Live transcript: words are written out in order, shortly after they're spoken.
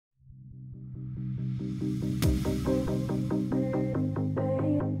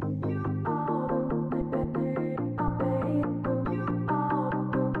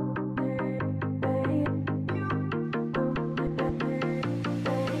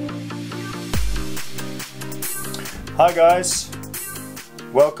Hi guys,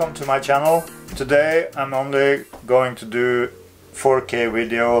 welcome to my channel. Today I'm only going to do 4K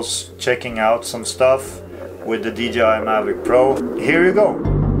videos checking out some stuff with the DJI Mavic Pro. Here you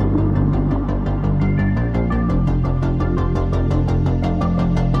go!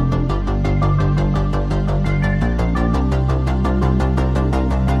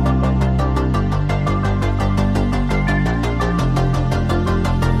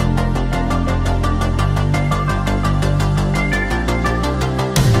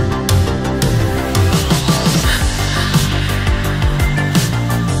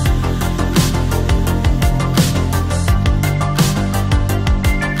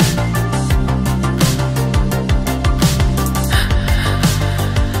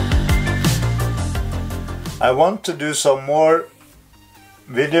 I want to do some more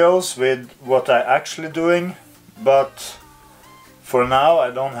videos with what I'm actually doing, but for now I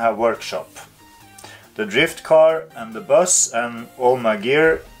don't have workshop. The drift car and the bus and all my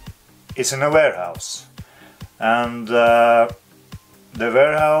gear is in a warehouse, and the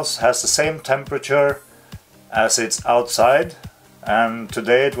warehouse has the same temperature as it's outside, and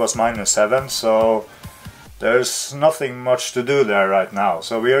today it was -7, so there's nothing much to do there right now.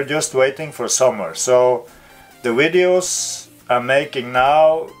 So we are just waiting for summer. So the videos I'm making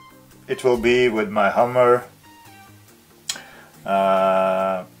now, it will be with my Hummer.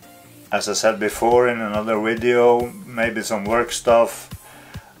 As I said before in another video, maybe some work stuff.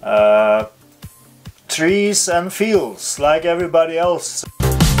 Trees and fields like everybody else.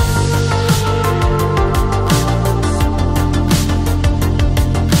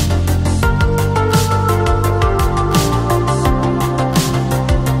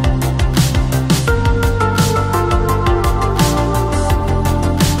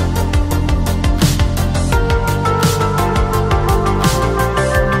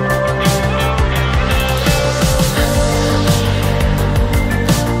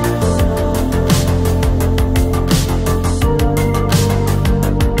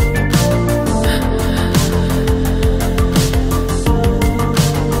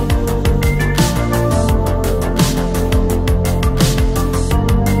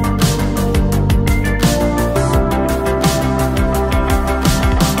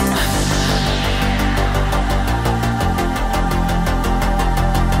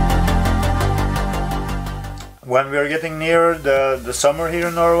 When we are getting near the summer here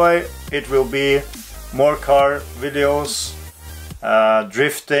in Norway, it will be more car videos,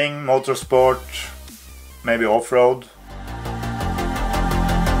 drifting, motorsport, maybe off-road.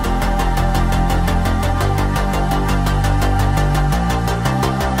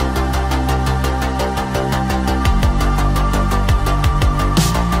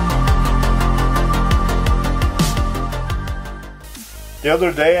 The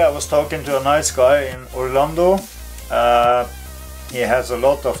other day I was talking to a nice guy in Orlando. He has a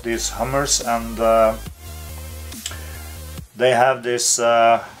lot of these Hummers, and they have this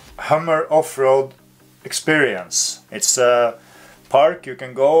Hummer off-road experience. It's a park you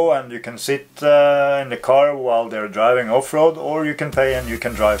can go and you can sit in the car while they're driving off-road, or you can pay and you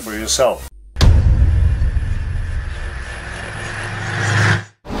can drive for yourself.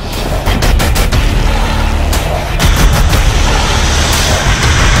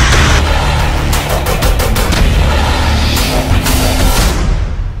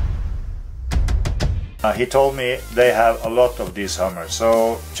 He told me they have a lot of these Hummers,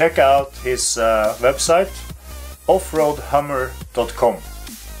 so check out his website, offroadhummer.com.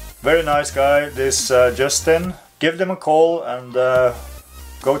 Very nice guy, this Justin. Give them a call and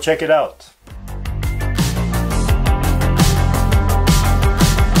go check it out.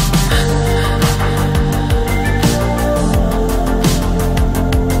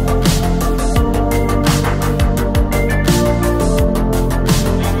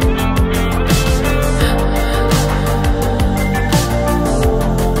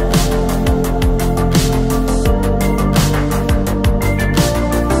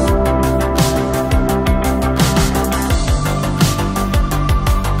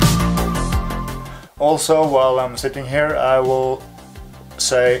 Also, while I'm sitting here, I will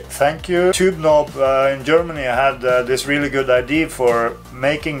say thank you. Tube Knob in Germany had this really good idea for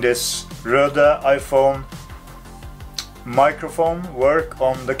making this Rode iPhone microphone work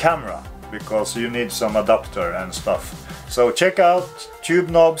on the camera, because you need some adapter and stuff. So check out Tube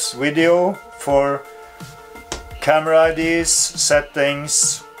Knob's video for camera ideas,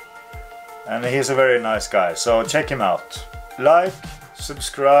 settings, and he's a very nice guy, so check him out. Like,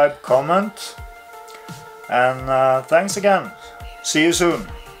 subscribe, comment. And thanks again. See you soon.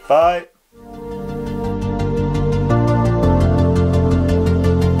 Bye.